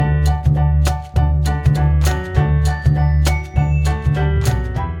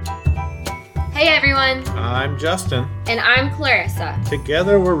Justin. And I'm Clarissa.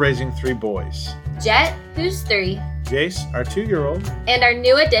 Together we're raising 3 boys. Jet, who's 3. Jace, our 2-year-old. And our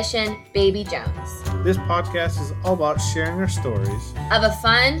new addition, Baby Jones. This podcast is all about sharing our stories of a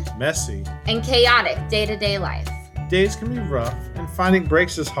fun, messy, and chaotic day-to-day life. Days can be rough and finding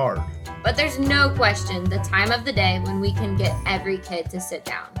breaks is hard. But there's no question the time of the day when we can get every kid to sit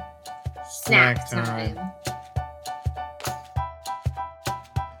down. Snack time.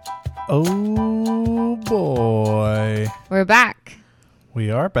 Oh boy. We're back. We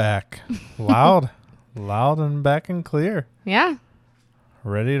are back. Loud and back and clear. Yeah.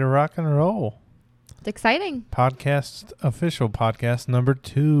 Ready to rock and roll. It's exciting. Official podcast number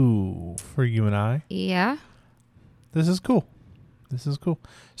 2 for you and I. Yeah. This is cool.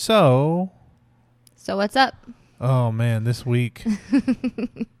 So what's up? Oh man, this week.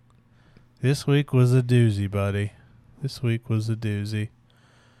 This week was a doozy, buddy. This week was a doozy.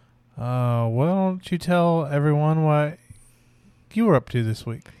 Why don't you tell everyone what you were up to this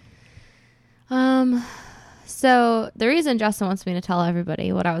week? So the reason Justin wants me to tell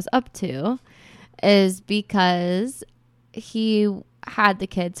everybody what I was up to is because he had the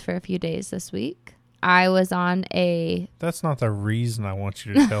kids for a few days this week. I was on a... That's not the reason I want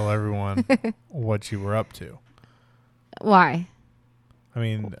you to tell everyone what you were up to. Why? I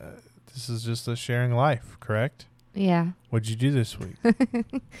mean, this is just a sharing life, correct? Yeah. What'd you do this week?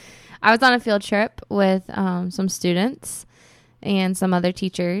 I was on a field trip with some students and some other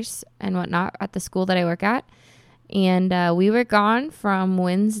teachers and whatnot at the school that I work at. And we were gone from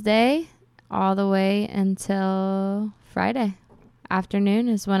Wednesday all the way until Friday afternoon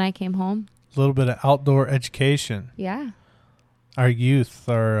is when I came home. A little bit of outdoor education. Yeah. Our youth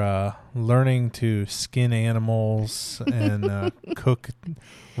are learning to skin animals and cook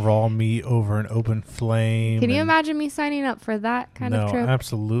raw meat over an open flame. Can you imagine me signing up for that kind of trip? No,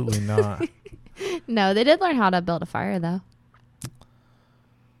 absolutely not. No, they did learn how to build a fire, though.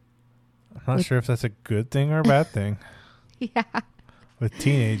 I'm not sure if that's a good thing or a bad thing. Yeah. With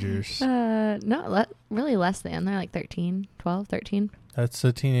teenagers. No, really less than. They're like 12, 13. That's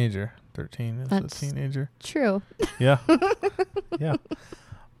a teenager. 13 is a teenager. True. Yeah. Yeah.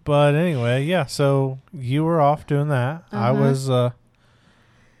 But anyway, yeah, so you were off doing that. Uh-huh. I was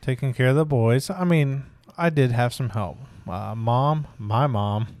taking care of the boys. I mean, I did have some help. My mom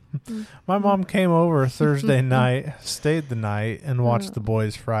came over Thursday night, stayed the night, and watched the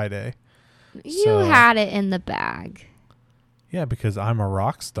boys Friday. You had it in the bag. Yeah, because I'm a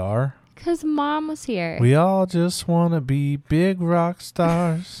rock star. Because Mom was here. We all just want to be big rock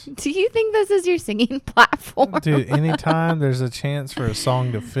stars. Do you think this is your singing platform? Dude, anytime there's a chance for a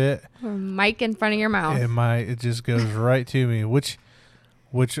song to fit. Or a mic in front of your mouth. It just goes right to me, which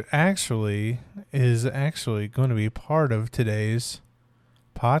actually is going to be part of today's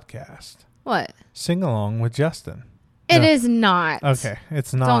podcast. What? Sing along with Justin. It is not. Okay,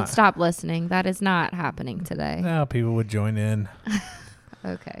 it's not. Don't stop listening. That is not happening today. No, people would join in.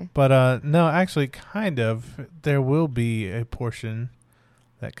 Okay. But no, actually, kind of. There will be a portion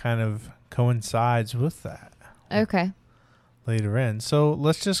that kind of coincides with that. Okay. Later in. So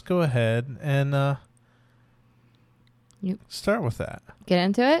let's just go ahead and start with that. Get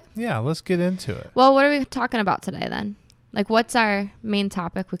into it? Yeah, let's get into it. Well, what are we talking about today then? Like, what's our main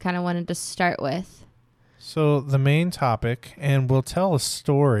topic we kind of wanted to start with? So the main topic, and we'll tell a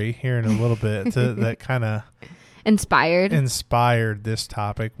story here in a little bit that kind of inspired this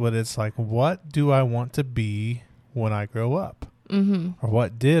topic, but it's like, what do I want to be when I grow up? Mm-hmm. Or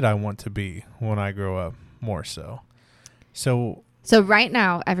what did I want to be when I grow up, more so? So right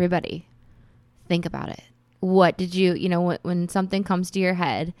now, everybody, think about it. What did you when something comes to your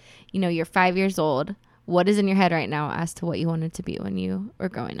head, you're 5 years old, what is in your head right now as to what you wanted to be when you were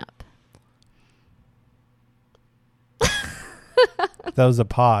growing up? That was a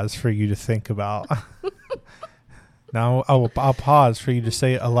pause for you to think about. Now I'll pause for you to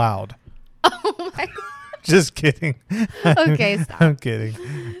say it aloud. Oh my! Just kidding. Okay, stop. I'm kidding.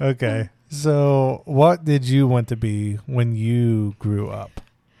 Okay. So what did you want to be when you grew up?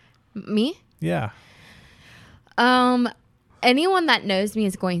 Me? Yeah. Anyone that knows me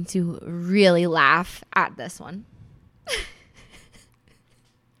is going to really laugh at this one.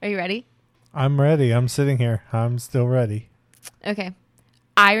 Are you ready? I'm ready. I'm sitting here. I'm still ready. Okay.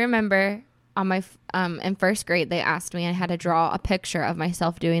 I remember on my in first grade, they asked me, I had to draw a picture of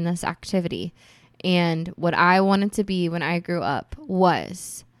myself doing this activity. And what I wanted to be when I grew up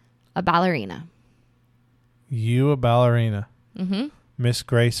was a ballerina. You a ballerina. Mm-hmm. Miss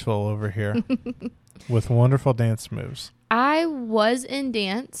Graceful over here with wonderful dance moves. I was in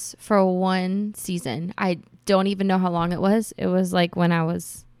dance for one season. I don't even know how long it was. It was like when I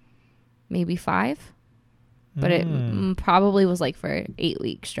was maybe 5. but it probably was like for an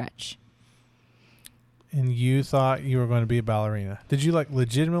 8-week stretch. And you thought you were going to be a ballerina. Did you like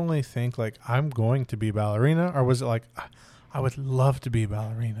legitimately think like I'm going to be a ballerina, or was it like I would love to be a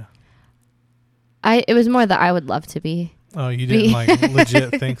ballerina? It was more that I would love to be. Oh, you didn't like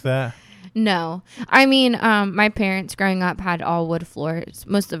legit think that? No. I mean, my parents growing up had all wood floors.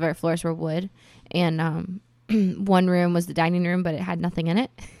 Most of our floors were wood. And one room was the dining room, but it had nothing in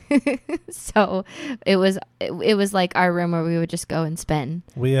it. So it was like our room where we would just go and spin.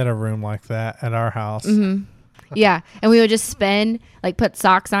 We had a room like that at our house. Mm-hmm. Yeah. And we would just spin, like put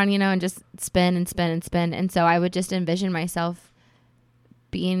socks on, and just spin and spin and spin. And so I would just envision myself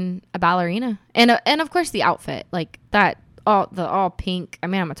being a ballerina. And of course the outfit, like that, all pink. I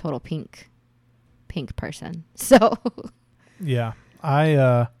mean, I'm a total pink person. So yeah,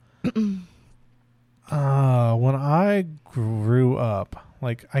 I when I grew up,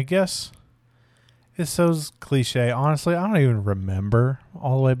 like, I guess it's so cliche. Honestly, I don't even remember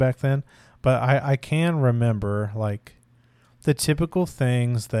all the way back then, but I can remember like the typical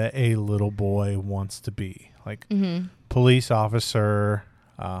things that a little boy wants to be, like police officer,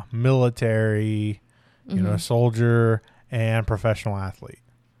 military, soldier, and professional athlete.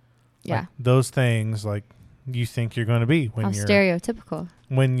 Yeah. Like, those things, like, you think you're going to be when you're stereotypical.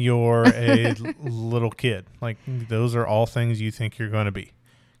 When you're a little kid. Like, those are all things you think you're going to be.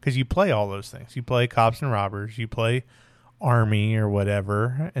 Because you play all those things. You play cops and robbers. You play army or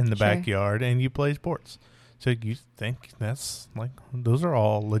whatever in the backyard. And you play sports. So you think that's, like, those are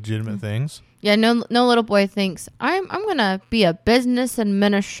all legitimate things. Yeah, no little boy thinks, I'm going to be a business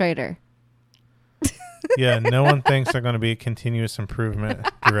administrator. Yeah, no one thinks they're going to be a continuous improvement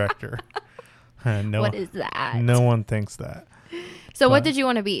director. What is that? No one thinks that. So what did you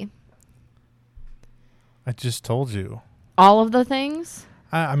want to be? I just told you. All of the things?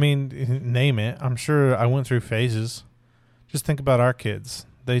 I mean, name it. I'm sure I went through phases. Just think about our kids.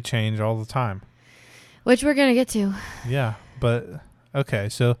 They change all the time. Which we're going to get to. Yeah, but okay,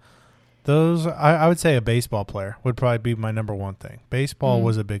 so those, I would say a baseball player would probably be my number one thing. Baseball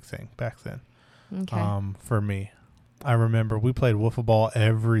was a big thing back then. Okay. For me. I remember we played wiffle ball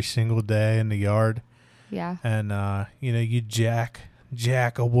every single day in the yard. Yeah. And, you jack a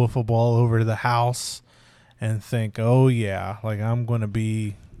wiffle ball over to the house and think, oh, yeah, like I'm going to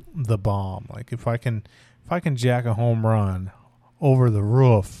be the bomb. Like if I can jack a home run over the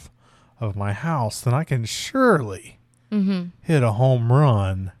roof of my house, then I can surely hit a home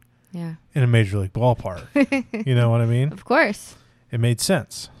run in a major league ballpark. You know what I mean? Of course. It made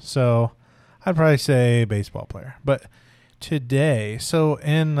sense. So I'd probably say baseball player. But today, so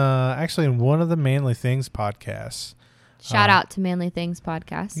in one of the Manly Things podcasts. Shout out to Manly Things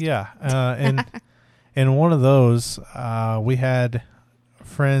podcast. Yeah. And in one of those, we had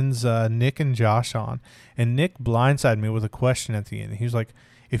friends Nick and Josh on. And Nick blindsided me with a question at the end. He was like,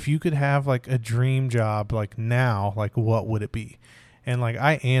 if you could have like a dream job like now, like what would it be? And like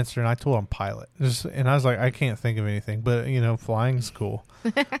I answered and I told him pilot. And I was like, I can't think of anything, but flying's cool.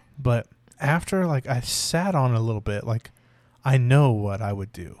 But after like I sat on a little bit, like I know what I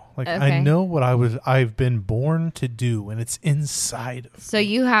would do. Like I know what I've been born to do, and it's inside of So me.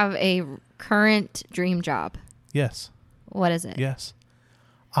 you have a current dream job. Yes. What is it? Yes.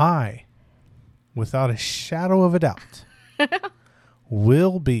 I, without a shadow of a doubt,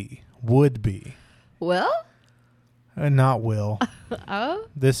 would be. Will? Not will. Oh?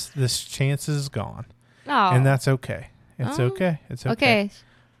 This chance is gone. Oh. And that's okay. It's okay. It's okay. Okay.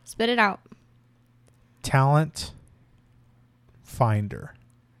 Spit it out. Talent finder.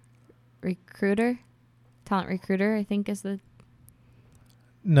 Recruiter? Talent recruiter, I think is the...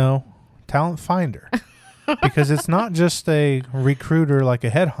 No. Talent finder. Because it's not just a recruiter like a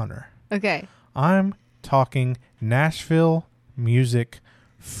headhunter. Okay. I'm talking Nashville music,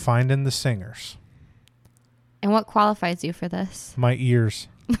 finding the singers. And what qualifies you for this? My ears.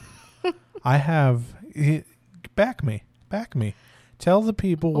 I have... Back me. Tell the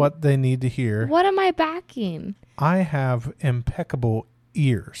people what they need to hear. What am I backing? I have impeccable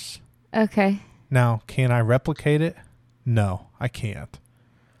ears. Okay. Now, can I replicate it? No, I can't.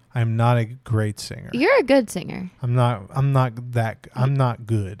 I'm not a great singer. You're a good singer. I'm not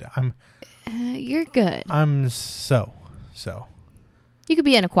good. You're good. I'm so. You could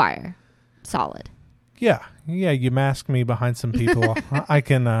be in a choir. Solid. Yeah, you mask me behind some people. I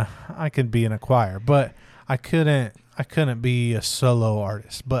can be in a choir, but I couldn't be a solo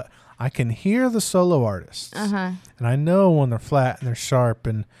artist, but I can hear the solo artists. Uh-huh. And I know when they're flat and they're sharp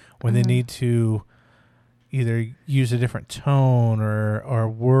and when they need to either use a different tone or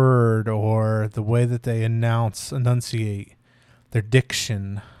word or the way that they enunciate their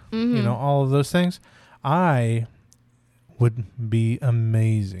diction, all of those things. I would be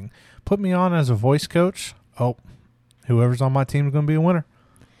amazing. Put me on as a voice coach. Oh, whoever's on my team is going to be a winner.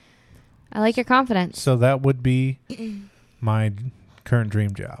 I like your confidence. So that would be my current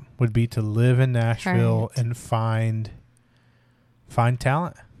dream job, would be to live in Nashville and find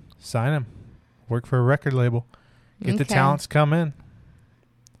talent, sign them, work for a record label, get the talents come in.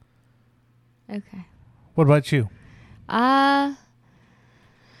 Okay. What about you?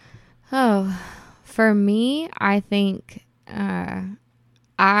 For me, I think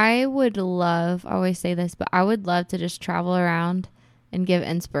I would love, I always say this, but I would love to just travel around and give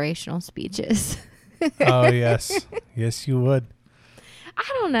inspirational speeches. Oh, yes. Yes, you would. I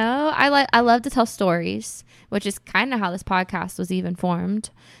don't know. I love to tell stories, which is kind of how this podcast was even formed.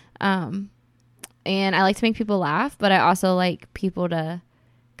 And I like to make people laugh, but I also like people to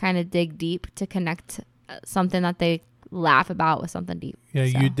kind of dig deep to connect something that they laugh about with something deep. Yeah,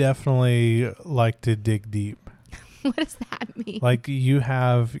 so. You definitely like to dig deep. What does that mean? Like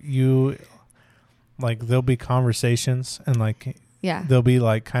there'll be conversations and they'll be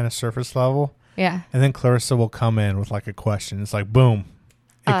like kind of surface level. Yeah. And then Clarissa will come in with like a question. It's like, boom.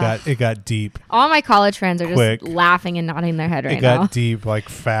 It got deep. All my college friends are Quick. just laughing and nodding their head right now. It now. got deep, like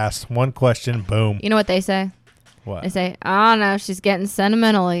fast. One question, boom. You know what they say? What? They say, oh no, she's getting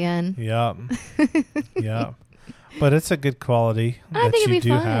sentimental again. Yep. Yep. But it's a good quality that you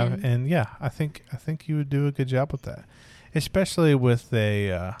do have. And yeah, I think you would do a good job with that. Especially with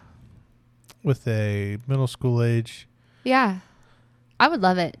a middle school age. Yeah. I would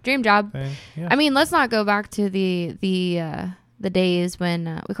love it. Dream job. Thing. Yeah. I mean, let's not go back to the days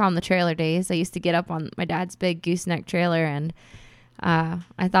when we call them the trailer days. I used to get up on my dad's big gooseneck trailer, and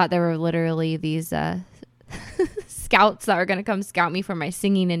I thought there were literally these scouts that were going to come scout me for my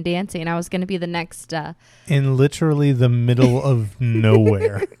singing and dancing. I was going to be the next in literally the middle of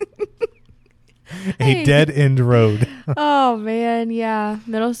nowhere. A dead end road. Oh man, yeah.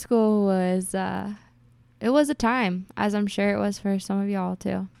 Middle school was it was a time, as I'm sure it was for some of y'all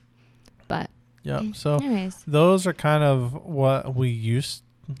too. But yeah, so anyways, those are kind of what we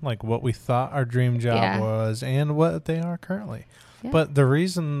what we thought our dream job was and what they are currently. Yeah. But the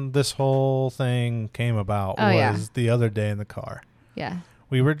reason this whole thing came about was the other day in the car. Yeah.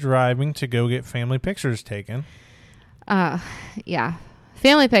 We were driving to go get family pictures taken. Yeah.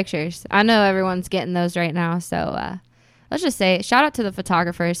 Family pictures. I know everyone's getting those right now. So let's just say shout out to the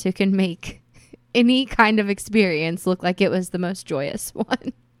photographers who can make any kind of experience look like it was the most joyous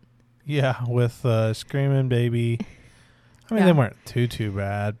one. Yeah, with Screaming Baby. I mean, they weren't too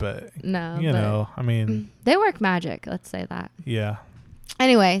bad, but no, I mean, they work magic. Let's say that. Yeah.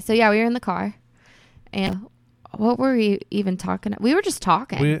 Anyway, so yeah, we were in the car, and what were we even talking? We were just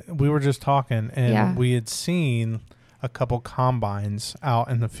talking. We were just talking, and we had seen a couple combines out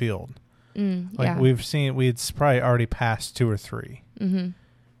in the field. We had probably already passed 2 or 3. Mm-hmm.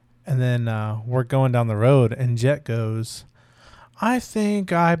 And then we're going down the road, and Jet goes, "I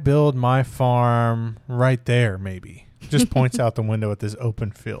think I build my farm right there, maybe." Just points out the window at this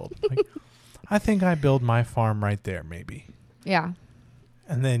open field. Like, I think I build my farm right there, maybe. Yeah.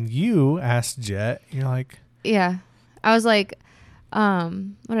 And then you asked Jet, you're like... Yeah. I was like, what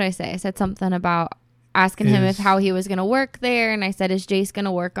did I say? I said something about asking him how he was going to work there. And I said, is Jace going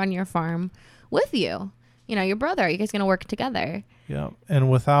to work on your farm with you? You know, your brother. Are you guys going to work together? Yeah.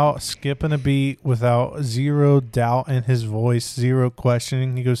 And without skipping a beat, without zero doubt in his voice, zero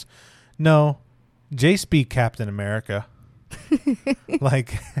questioning, he goes, "No, Jace be Captain America."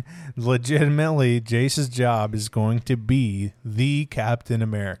 Like, legitimately, Jace's job is going to be the Captain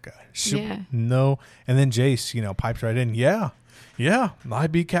America. No. And then Jace, pipes right in. Yeah,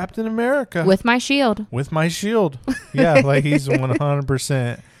 I'd be Captain America. With my shield. Yeah, like he's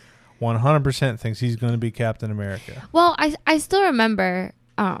 100% thinks he's going to be Captain America. Well, I still remember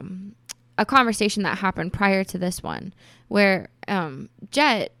a conversation that happened prior to this one where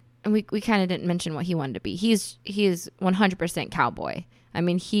Jet... And we kind of didn't mention what he wanted to be. He is 100% cowboy. I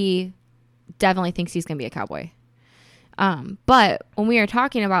mean, he definitely thinks he's going to be a cowboy. But when we were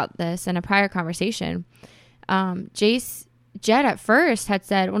talking about this in a prior conversation, Jet at first had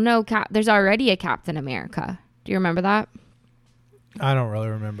said, well, no, there's already a Captain America. Do you remember that? I don't really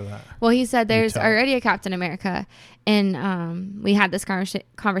remember that. Well, he said there's already a Captain America. And we had this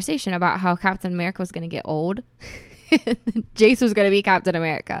conversation about how Captain America was going to get old. Jace was going to be Captain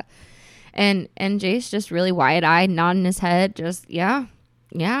America. And Jace just really wide-eyed, nodding his head, just, yeah,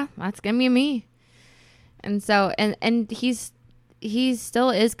 that's going to be me. And so, and he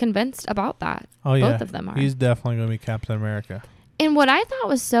still is convinced about that. Oh, yeah. Both of them are. He's definitely going to be Captain America. And what I thought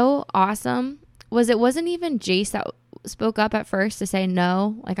was so awesome was it wasn't even Jace that spoke up at first to say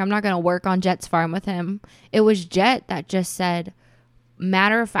no, like I'm not going to work on Jet's farm with him. It was Jet that just said,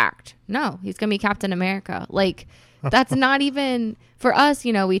 matter of fact, no, he's going to be Captain America. Like, that's not even, for us,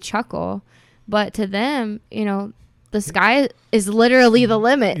 you know, we chuckle, but to them, you know, the sky is literally the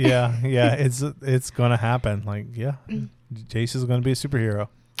limit. Yeah, it's going to happen. Like, yeah, Jace is going to be a superhero.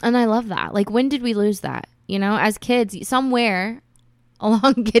 And I love that. Like, when did we lose that? You know, as kids, somewhere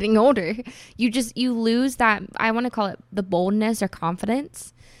along getting older, you lose that, I want to call it the boldness or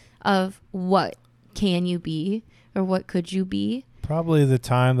confidence of what can you be or what could you be. Probably the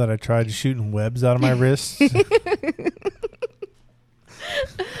time that I tried shooting webs out of my wrists.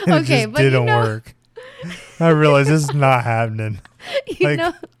 Okay, just but didn't work. I realized this is not happening.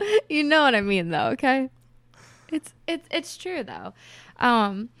 You know what I mean, though. Okay, it's true though.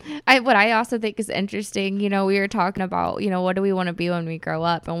 What I also think is interesting, you know, we were talking about, you know, what do we want to be when we grow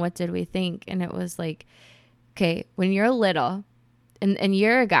up, and what did we think? And it was like, okay, when you're little, and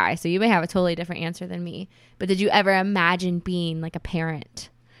you're a guy, so you may have a totally different answer than me, but did you ever imagine being like a parent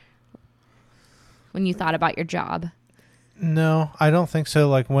when you thought about your job? No, I don't think so.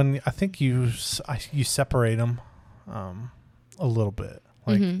 Like I think you separate them a little bit.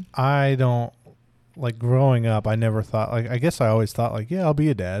 Like I don't, like growing up, I never thought, like, I guess I always thought like, yeah, I'll be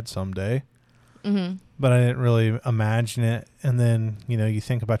a dad someday. But I didn't really imagine it. And then, you know, you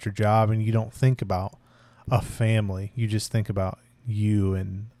think about your job and you don't think about a family. You just think about you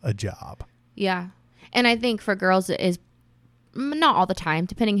and a job. Yeah. And I think for girls it is not all the time,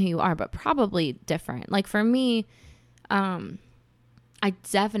 depending who you are, but probably different. Like for me, I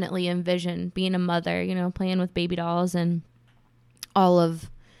definitely envision being a mother, you know, playing with baby dolls and all of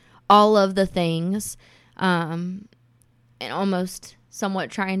the things, and almost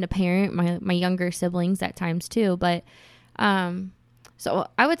somewhat trying to parent my younger siblings at times too. But, so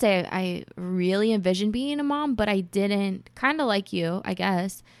I would say I really envisioned being a mom, but I didn't, kind of like you, I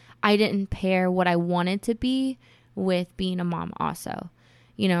guess, I didn't pair what I wanted to be with being a mom also.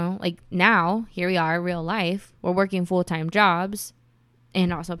 You know, like now, here we are, real life, we're working full-time jobs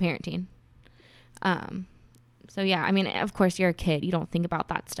and also parenting. So yeah, I mean, of course you're a kid, you don't think about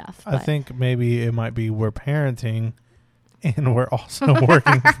that stuff. I think maybe it might be we're parenting and we're also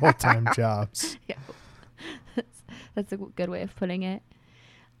working full-time jobs. Yeah. That's a good way of putting it.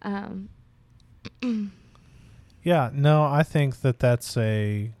 Yeah, no, I think that's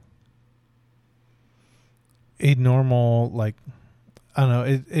a normal, like, I don't know,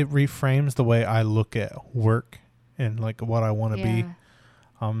 it reframes the way I look at work and like what I want to be.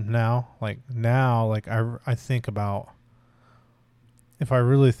 Now I think about, if I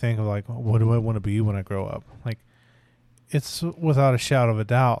really think of like, what do I want to be when I grow up? Like, it's without a shadow of a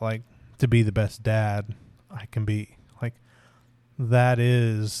doubt, like, to be the best dad I can be. Like,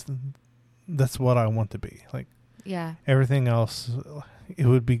 that's what I want to be. Like, yeah, everything else, it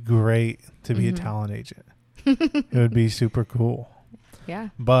would be great to be a talent agent. It would be super cool. Yeah.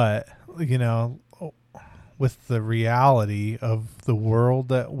 But, you know, with the reality of the world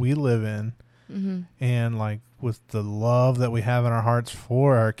that we live in, and like with the love that we have in our hearts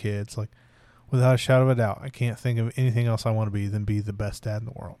for our kids, like, without a shadow of a doubt, I can't think of anything else I want to be than be the best dad in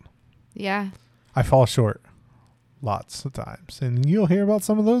the world. Yeah. I fall short lots of times, and you'll hear about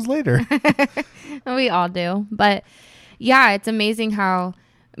some of those later. We all do. But yeah, it's amazing how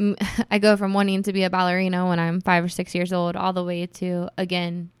I go from wanting to be a ballerina when I'm 5 or 6 years old all the way to,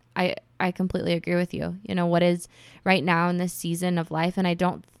 again, I completely agree with you. You know, what is right now in this season of life, and I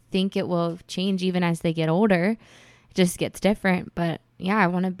don't think it will change even as they get older. It just gets different. But yeah, I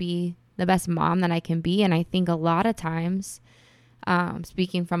want to be the best mom that I can be. And I think a lot of times,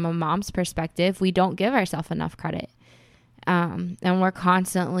 speaking from a mom's perspective, we don't give ourselves enough credit. And we're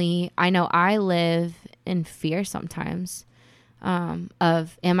constantly, I know I live in fear sometimes,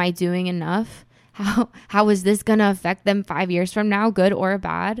 of, am I doing enough? How is this going to affect them 5 years from now, good or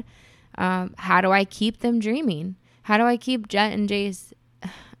bad? How do I keep them dreaming? How do I keep Jet and Jace?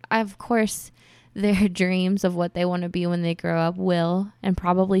 Of course, their dreams of what they want to be when they grow up will and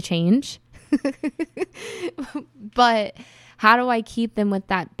probably change. But how do I keep them with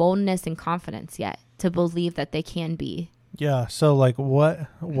that boldness and confidence yet to believe that they can be? Yeah. So like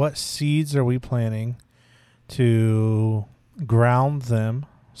what seeds are we planting to ground them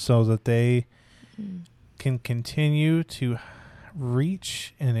so that they can continue to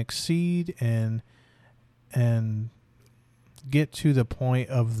reach and exceed and get to the point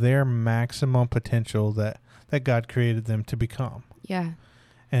of their maximum potential that God created them to become? Yeah.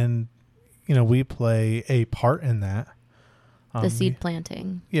 And, you know, we play a part in that. The seed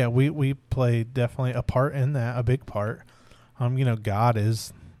planting. Yeah, we play definitely a part in that, a big part. You know, God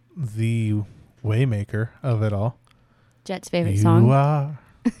is the way maker of it all. Jet's favorite You song. are.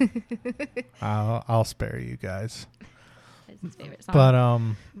 I'll spare you guys. It's his favorite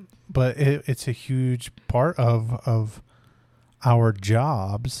song. But it's a huge part of our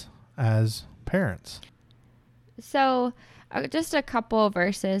jobs as parents. So, just a couple of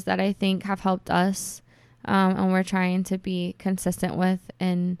verses that I think have helped us, and we're trying to be consistent with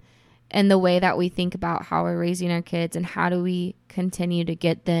in the way that we think about how we're raising our kids and how do we continue to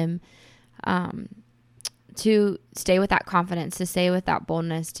get them to stay with that confidence, to stay with that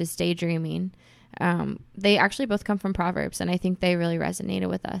boldness, to stay dreaming. They actually both come from Proverbs, and I think they really resonated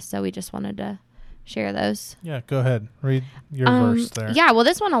with us. So we just wanted to share those. Yeah, go ahead. Read your verse there. Yeah, well,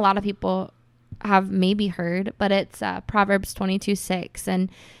 this one a lot of people have maybe heard, but it's Proverbs 22:6, and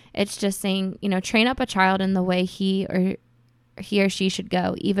it's just saying, train up a child in the way he or she should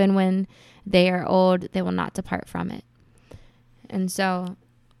go. Even when they are old, they will not depart from it. And so,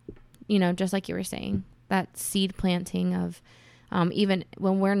 just like you were saying, that seed planting of even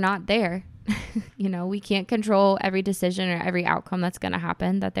when we're not there, we can't control every decision or every outcome that's going to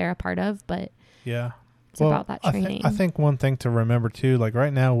happen that they're a part of, but yeah, it's about that training. I think one thing to remember too, like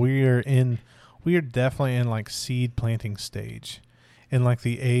right now we are definitely in like seed planting stage in like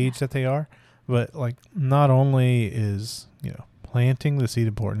the age that they are, but like not only is, planting the seed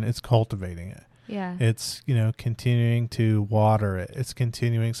important, it's cultivating it. Yeah. It's, continuing to water it. It's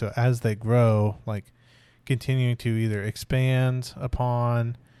continuing. So as they grow, like continuing to either expand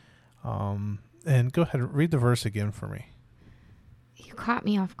upon, and go ahead and read the verse again for me. You caught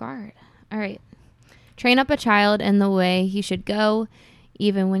me off guard. All right. Train up a child in the way he should go.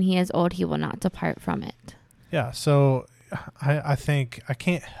 Even when he is old, he will not depart from it. Yeah. So I think I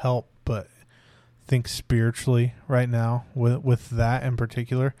can't help but think spiritually right now with that in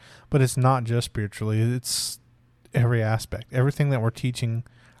particular, but it's not just spiritually. It's every aspect, everything that we're teaching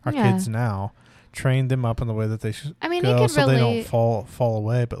our kids now, train them up in the way that they should go, so they don't fall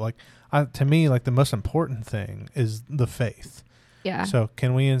away. But like, to me, like the most important thing is the faith. Yeah. So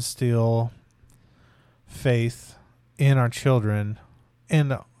can we instill faith in our children,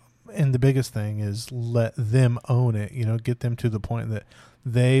 and the biggest thing is let them own it, get them to the point that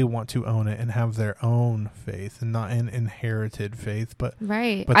they want to own it and have their own faith and not an inherited faith, but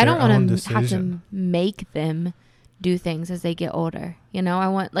right. But I don't want to decision. have to make them do things as they get older. I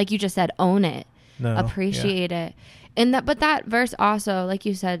want, like you just said, own it, appreciate it. And but that verse also, like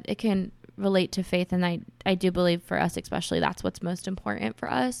you said, it can relate to faith. And I do believe for us, especially, that's what's most important for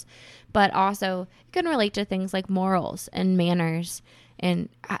us. But also it can relate to things like morals and manners and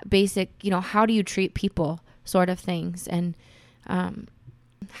basic, how do you treat people sort of things. And,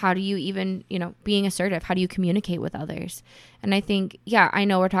 how do you even, being assertive, how do you communicate with others? And I think, I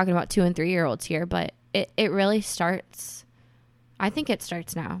know we're talking about 2 and 3 year olds here, but it really starts, I think it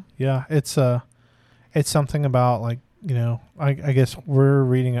starts now. Yeah. It's something about like, I guess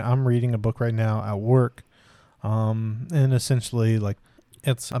I'm reading a book right now at work. And essentially like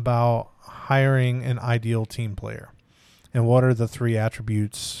it's about hiring an ideal team player and what are the 3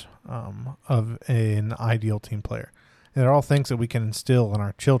 attributes, of an ideal team player. And they're all things that we can instill in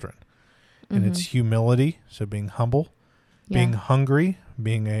our children. And it's humility, so being humble, being hungry,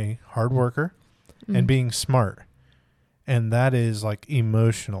 being a hard worker, and being smart. And that is like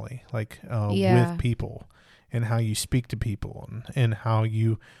emotionally, like with people, and how you speak to people, and how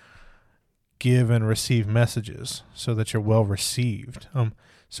you give and receive messages so that you're well received.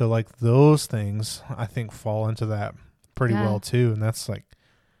 So like those things I think fall into that pretty well too. And that's like,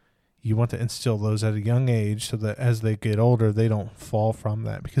 you want to instill those at a young age so that as they get older, they don't fall from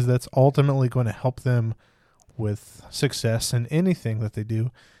that, because that's ultimately going to help them with success in anything that they do.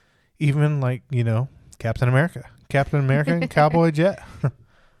 Even like, Captain America and Cowboy Jet.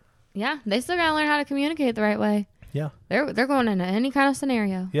 Yeah. They still got to learn how to communicate the right way. Yeah. They're going into any kind of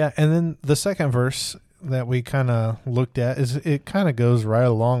scenario. Yeah. And then the second verse that we kind of looked at it kind of goes right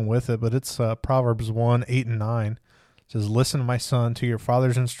along with it, but it's Proverbs 1:8-9. It says, "Listen, my son, to your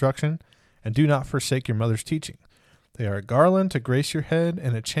father's instruction, and do not forsake your mother's teaching. They are a garland to grace your head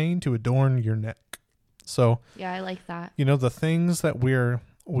and a chain to adorn your neck." So, yeah, I like that. The things that we are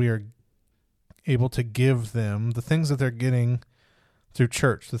able to give them, the things that they're getting through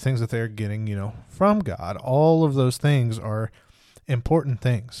church, the things that they're getting, from God, all of those things are important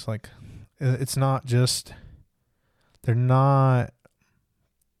things. Like, it's not just, they're not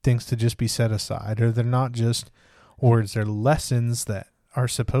things to just be set aside, or they're not just words, they're lessons that are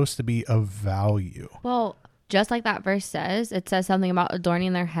supposed to be of value. Well, just like that verse says, it says something about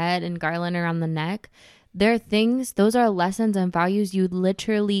adorning their head and garland around the neck. They're things, those are lessons and values you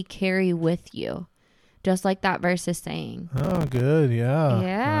literally carry with you. just like that verse is saying. Oh, good. Yeah.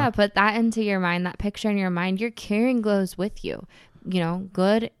 Yeah, put that into your mind, that picture in your mind. You're carrying those with you,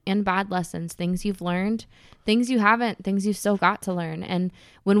 good and bad lessons, things you've learned, things you haven't, things you've still got to learn. And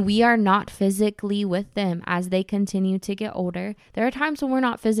when we are not physically with them as they continue to get older, there are times when we're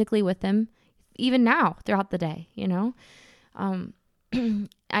not physically with them, even now throughout the day,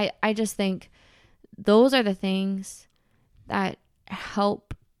 I just think those are the things that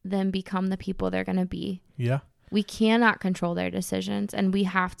help them become the people they're going to be. Yeah. We cannot control their decisions, and we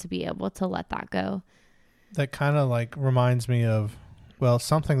have to be able to let that go. That kind of like reminds me of,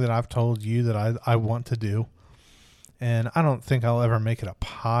 something that I've told you that I want to do. And I don't think I'll ever make it a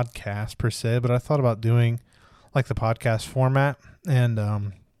podcast per se, but I thought about doing like the podcast format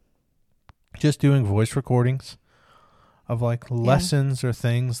and just doing voice recordings of like lessons or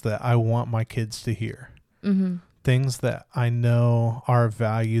things that I want my kids to hear. Mm-hmm. Things that I know are of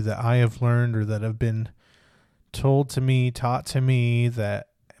value that I have learned or that have been told to me, taught to me that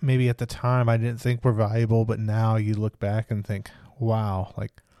maybe at the time I didn't think were valuable, but now you look back and think, wow,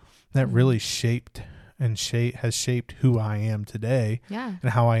 like that really shaped and has shaped who I am today. Yeah.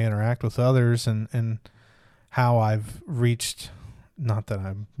 And how I interact with others and how I've reached, not that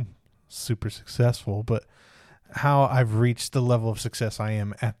I'm super successful, but how I've reached the level of success I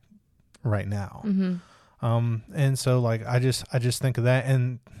am at right now. Mm-hmm. And so like, I just think of that.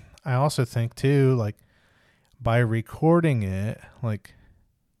 And I also think too, like by recording it, like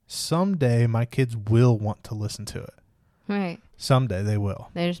someday my kids will want to listen to it. Right. Someday they will.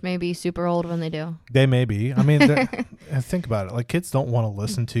 They just may be super old when they do. They may be. I mean, think about it. Like kids don't want to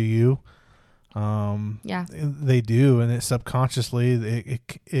listen to you. Yeah. They do. And it subconsciously,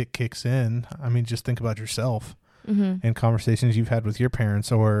 it kicks in. I mean, just think about yourself and conversations you've had with your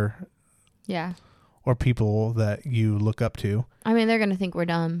parents or people that you look up to. I mean, they're going to think we're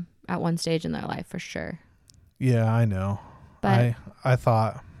dumb at one stage in their life for sure. Yeah, I know. But I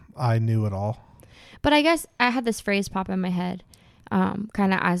thought I knew it all. But I guess I had this phrase pop in my head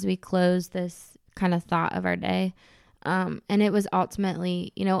kind of as we close this kind of thought of our day. And it was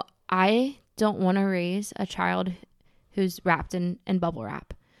ultimately, I don't want to raise a child who's wrapped in bubble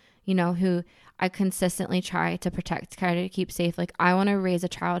wrap, who I consistently try to protect, try to keep safe. Like I want to raise a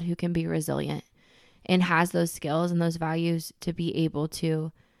child who can be resilient and has those skills and those values to be able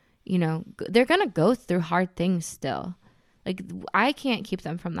to, they're going to go through hard things still. Like I can't keep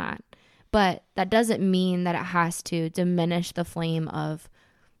them from that. But that doesn't mean that it has to diminish the flame of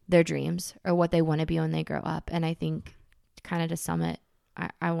their dreams or what they want to be when they grow up. And I think kind of to sum it,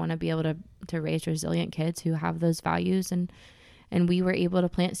 I want to be able to raise resilient kids who have those values and we were able to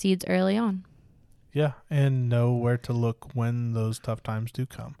plant seeds early on. Yeah. And know where to look when those tough times do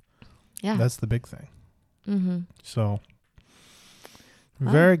come. Yeah. That's the big thing. Mm-hmm. So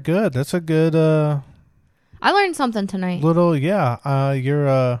very good. That's a good, I learned something tonight.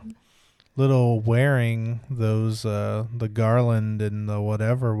 You're, little wearing those the garland and the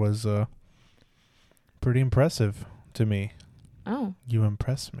whatever was pretty impressive to me. Oh. You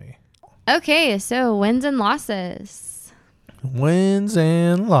impressed me. Okay, so wins and losses. Wins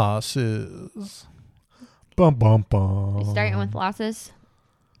and losses. Bum bum bum. You starting with losses?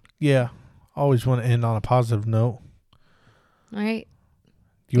 Yeah. Always want to end on a positive note. All right.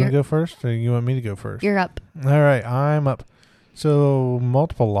 You want to go first or you want me to go first? You're up. All right, I'm up. So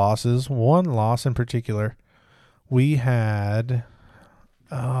multiple losses. One loss in particular, we had,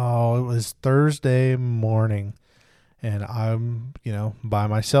 it was Thursday morning and I'm, by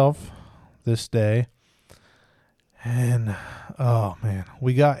myself this day. And, oh man,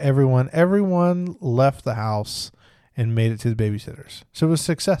 we got everyone left the house and made it to the babysitters. So it was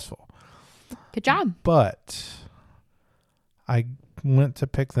successful. Good job. But I went to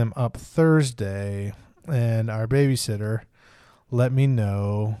pick them up Thursday and our babysitter let me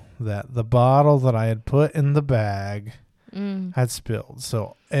know that the bottle that I had put in the bag had spilled.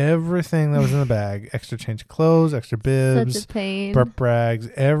 So everything that was in the bag, extra change of clothes, extra bibs, such a pain. burp rags,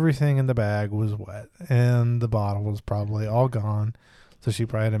 everything in the bag was wet. And the bottle was probably all gone. So she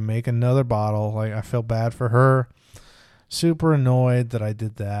probably had to make another bottle. Like I feel bad for her. Super annoyed that I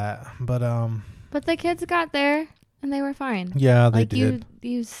did that. But the kids got there and they were fine. Yeah, they did.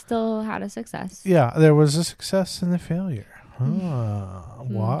 You still had a success. Yeah, there was a success in the failure.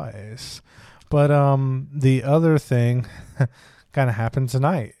 Wise. But the other thing kind of happened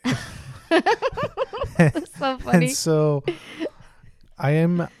tonight. That's so funny. And so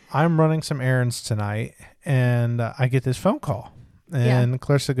I'm running some errands tonight and I get this phone call. And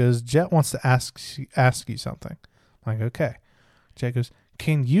Clarissa goes, Jet wants to ask you something. I'm like, okay. Jet goes,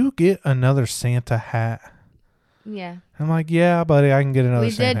 can you get another Santa hat? Yeah. I'm like, yeah, buddy, I can get another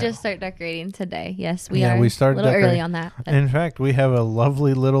We Santa did hat. just start decorating today. Yes, we Yeah, are we started a little early decorating. on that. But In fact, we have a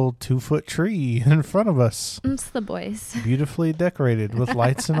lovely little 2-foot tree in front of us, it's the boys. beautifully decorated with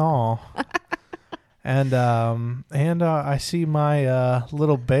lights and all. And I see my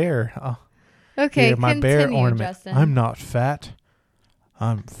little bear. Okay, Here, my bear continue, ornament. Justin. I'm not fat.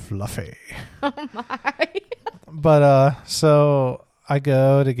 I'm fluffy. Oh my. But so I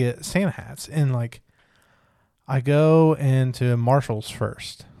go to get Santa hats, and like I go into Marshall's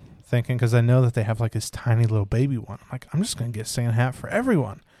first, thinking, because I know that they have like this tiny little baby one. I'm like, I'm just gonna get a Santa hat for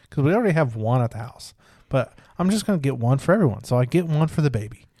everyone because we already have one at the house, but I'm just gonna get one for everyone. So I get one for the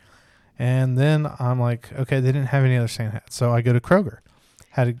baby, and then I'm like, okay, they didn't have any other Santa hats, so I go to Kroger,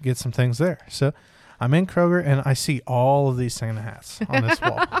 had to get some things there. So I'm in Kroger and I see all of these Santa hats on this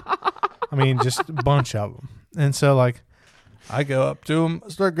wall. I mean, just a bunch of them. And so, like, I go up to them,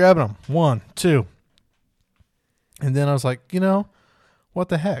 start grabbing them. 1, 2. And then I was like, what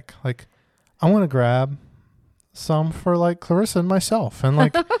the heck? Like, I want to grab some for, like, Clarissa and myself. And,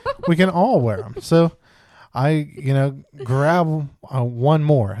 like, we can all wear them. So I, grab one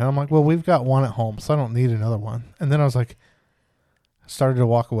more. And I'm like, well, we've got one at home, so I don't need another one. And then I was like, started to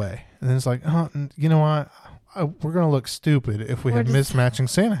walk away. And then it's like, oh, you know what? We're going to look stupid if we have mismatching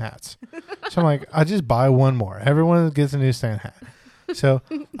Santa hats. So I'm like, I just buy one more. Everyone gets a new Santa hat. So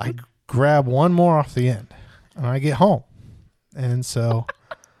I grab one more off the end and I get home. And so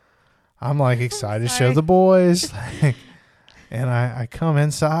I'm like excited to show the boys. And I come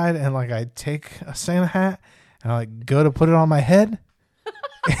inside and like I take a Santa hat and I like go to put it on my head.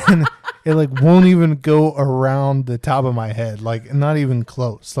 And it like won't even go around the top of my head, like not even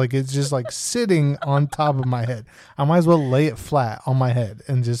close. Like it's just like sitting on top of my head. I might as well lay it flat on my head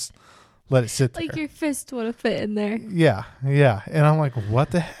and just let it sit there. Like your fist would have fit in there. Yeah. And I'm like, what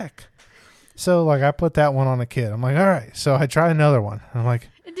the heck? So like I put that one on a kid. I'm like, all right. So I try another one. I'm like,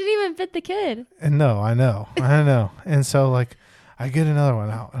 It didn't even fit the kid. and no, I know. And so like I get another one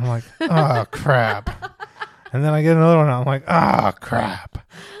out. And I'm like, oh crap. And then I get another one out. I'm like, ah, crap.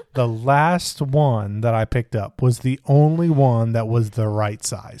 The last one that I picked up was the only one that was the right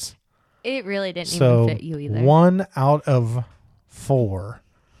size. It really didn't So even fit you either. 1 out of 4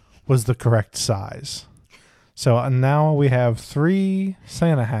 was the correct size. So now we have 3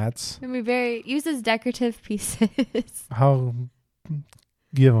 Santa hats. Use as decorative pieces. I'll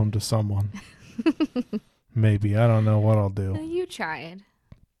give them to someone. Maybe. I don't know what I'll do. You tried.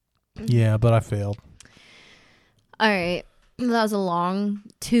 Yeah, but I failed. All right. That was a long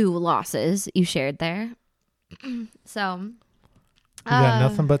 2 losses you shared there. So. We got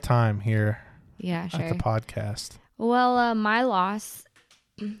nothing but time here Yeah, sure. at the podcast. Well, my loss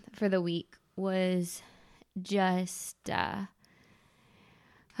for the week was just, well,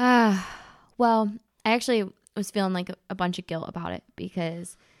 I actually was feeling like a bunch of guilt about it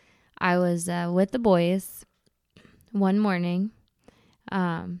because I was with the boys one morning,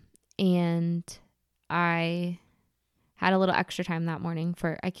 and I had a little extra time that morning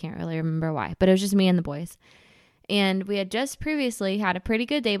I can't really remember why, but it was just me and the boys. And we had just previously had a pretty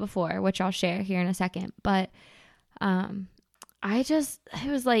good day before, which I'll share here in a second. But it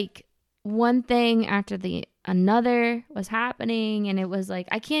was like one thing after another was happening. And it was like,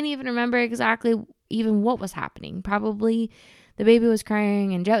 I can't even remember exactly even what was happening. Probably the baby was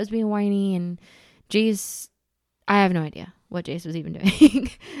crying and Jet was being whiny and Jace, I have no idea what Jace was even doing.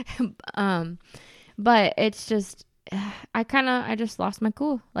 But it's just, I just lost my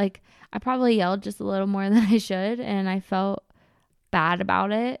cool. Like I probably yelled just a little more than I should. And I felt bad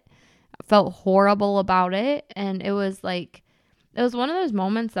about it. I felt horrible about it. And it was like, it was one of those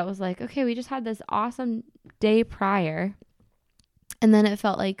moments that was like, okay, we just had this awesome day prior. And then it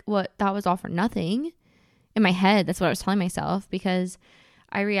felt like that was all for nothing in my head. That's what I was telling myself because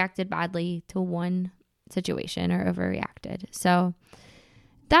I reacted badly to one situation or overreacted. So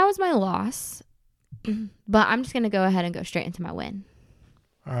that was my loss. But I'm just going to go ahead and go straight into my win.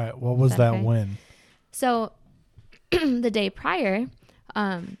 All right. What was that okay? win? So the day prior,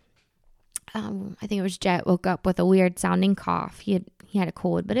 I think it was Jet woke up with a weird sounding cough. He had a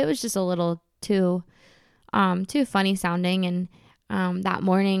cold, but it was just a little too funny sounding. And that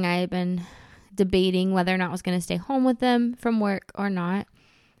morning I had been debating whether or not I was going to stay home with them from work or not.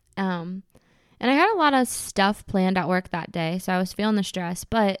 And I had a lot of stuff planned at work that day, so I was feeling the stress.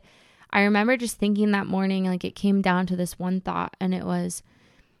 But I remember just thinking that morning, like it came down to this one thought, and it was,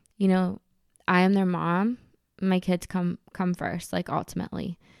 I am their mom. My kids come first, like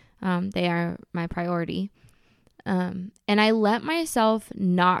ultimately. They are my priority. And I let myself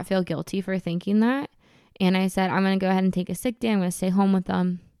not feel guilty for thinking that. And I said, I'm going to go ahead and take a sick day. I'm going to stay home with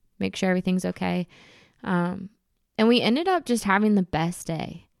them, make sure everything's okay. And we ended up just having the best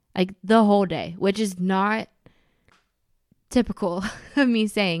day, like the whole day, which is not typical of me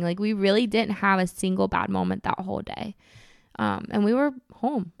saying. Like, we really didn't have a single bad moment that whole day. And we were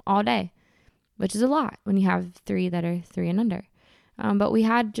home all day, which is a lot when you have 3 that are 3 and under. But we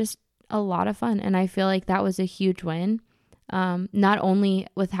had just a lot of fun. And I feel like that was a huge win. Not only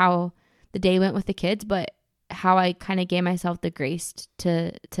with how the day went with the kids, but how I kind of gave myself the grace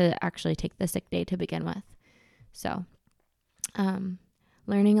to actually take the sick day to begin with. So,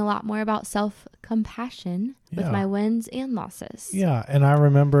 learning a lot more about self-compassion with my wins and losses. Yeah, and I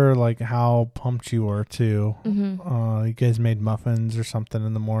remember like how pumped you were too. Mm-hmm. You guys made muffins or something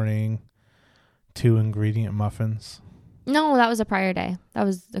in the morning, 2 ingredient muffins. No, that was a prior day. That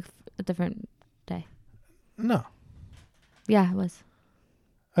was a different day. No. Yeah, it was.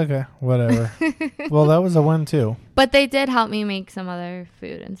 Okay, whatever. Well, that was a win too. But they did help me make some other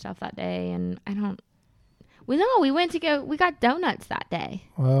food and stuff that day, and we got donuts that day.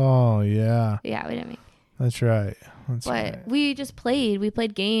 Oh, yeah. Yeah, we didn't make. That's right. But we just played. We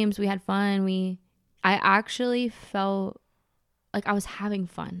played games. We had fun. I actually felt like I was having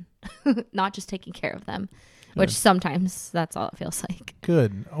fun, not just taking care of them, which sometimes that's all it feels like.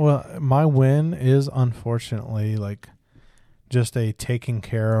 Good. Well, my win is unfortunately like just a taking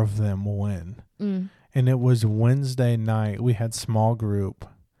care of them win. And it was Wednesday night. We had small group.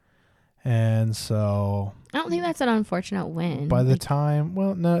 And so I don't think that's an unfortunate win. By the time,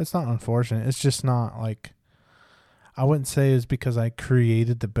 well, no, it's not unfortunate. It's just not like, I wouldn't say it's because I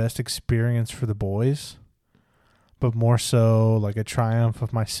created the best experience for the boys, but more so like a triumph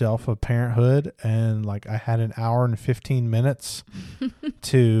of myself of parenthood. And like I had an hour and 15 minutes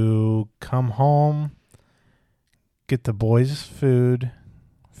to come home, get the boys food,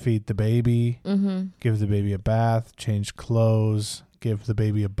 feed the baby, give the baby a bath, change clothes, give the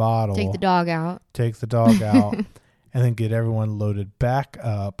baby a bottle, take the dog out, and then get everyone loaded back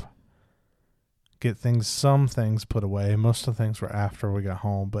up, get some things put away. Most of the things were after we got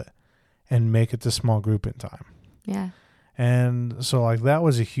home, and make it to small group in time. Yeah. And so like that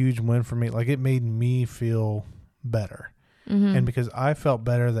was a huge win for me. Like it made me feel better. And because I felt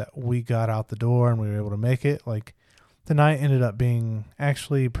better that we got out the door and we were able to make it, like the night ended up being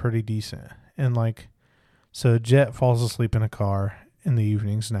actually pretty decent. And like, so Jet falls asleep in a car in the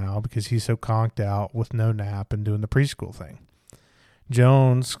evenings now because he's so conked out with no nap and doing the preschool thing.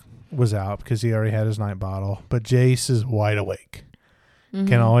 Jones was out because he already had his night bottle, but Jace is wide awake.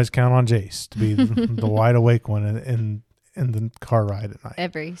 Can always count on Jace to be the wide awake one in the car ride at night.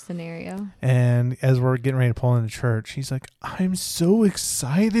 Every scenario. And as we're getting ready to pull into church, he's like, I'm so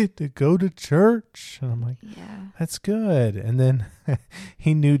excited to go to church. And I'm like, yeah, that's good. And then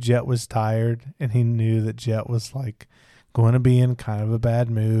he knew Jet was tired, and he knew that Jet was like going to be in kind of a bad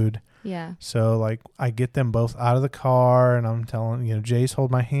mood. Yeah. So like I get them both out of the car, and I'm telling, Jace,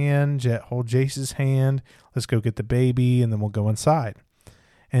 hold my hand, Jet, hold Jace's hand. Let's go get the baby, and then we'll go inside.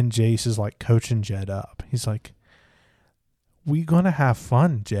 And Jace is like coaching Jet up. He's like, we gonna have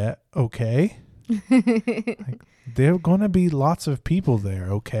fun, Jet, okay? Like, there are gonna be lots of people there,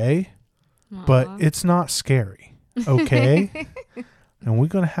 okay? Aww. But it's not scary, okay? And we're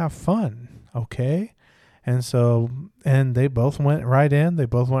gonna have fun, okay? And so, and they both went right in. They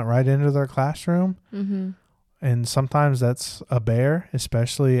both went right into their classroom. And sometimes that's a bear,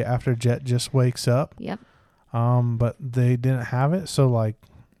 especially after Jet just wakes up. Yep. But they didn't have it, so like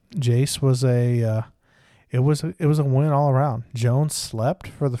Jace was it was a win all around. Jones slept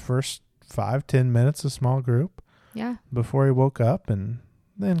for the first 5-10 minutes of small group. Yeah. Before he woke up, and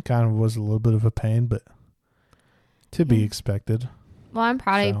then kind of was a little bit of a pain, but to be expected. Well, I'm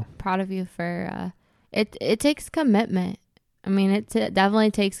proud of you for it takes commitment. I mean, it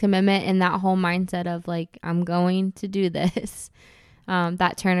definitely takes commitment, and that whole mindset of like, I'm going to do this.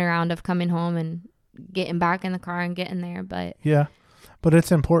 That turnaround of coming home and getting back in the car and getting there, but yeah, but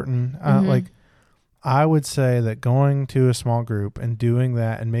it's important. Like I would say that going to a small group and doing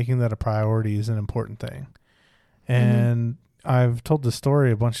that and making that a priority is an important thing. And I've told the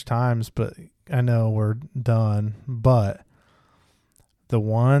story a bunch of times, but I know we're done. But the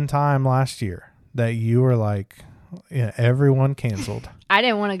one time last year that you were like, yeah, everyone canceled. I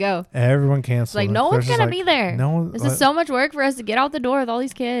didn't want to go. Everyone canceled. Like, no one's gonna be there. No one. This is so much work for us to get out the door with all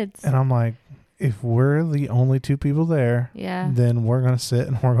these kids. And I'm like, if we're the only 2 people there, then we're going to sit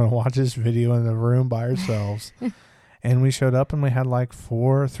and we're going to watch this video in the room by ourselves. And we showed up and we had like 3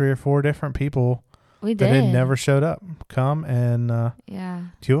 or 4 different people that had never showed up come. And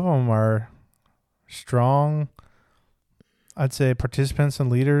 2 of them are strong, I'd say, participants and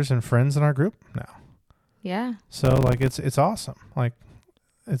leaders and friends in our group now. Yeah. So like it's awesome. Like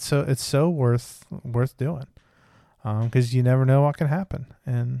it's so worth doing. because you never know what can happen,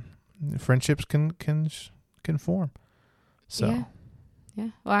 and friendships can form. So yeah.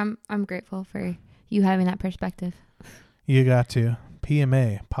 Well, I'm grateful for you having that perspective. you got to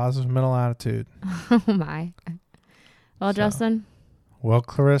PMA, positive mental attitude. Oh my. Well, Justin. Well,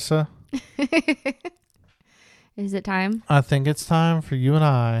 Clarissa. Is it time? I think it's time for you and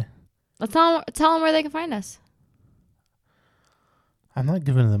I. Let's tell them where they can find us. I'm not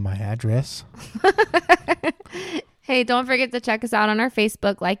giving them my address. Hey, don't forget to check us out on our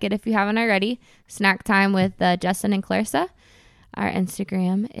Facebook. Like it if you haven't already. Snack Time with Justin and Clarissa. Our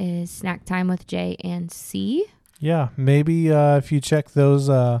Instagram is Snack Time with J and C. Yeah, maybe if you check those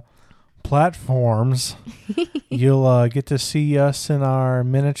platforms, you'll get to see us in our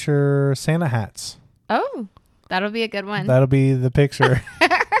miniature Santa hats. Oh, that'll be a good one. That'll be the picture.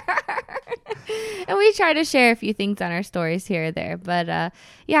 And we try to share a few things on our stories here or there. But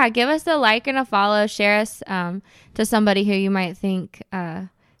yeah, give us a like and a follow. Share us to somebody who you might think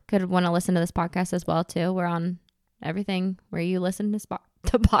could want to listen to this podcast as well, too. We're on everything where you listen to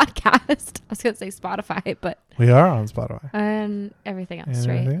podcast. I was going to say Spotify, but we are on Spotify. And everything else, and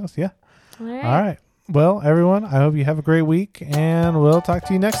right? Everything else, yeah. All right. All right. Well, everyone, I hope you have a great week, and we'll talk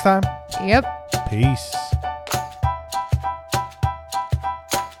to you next time. Yep. Peace.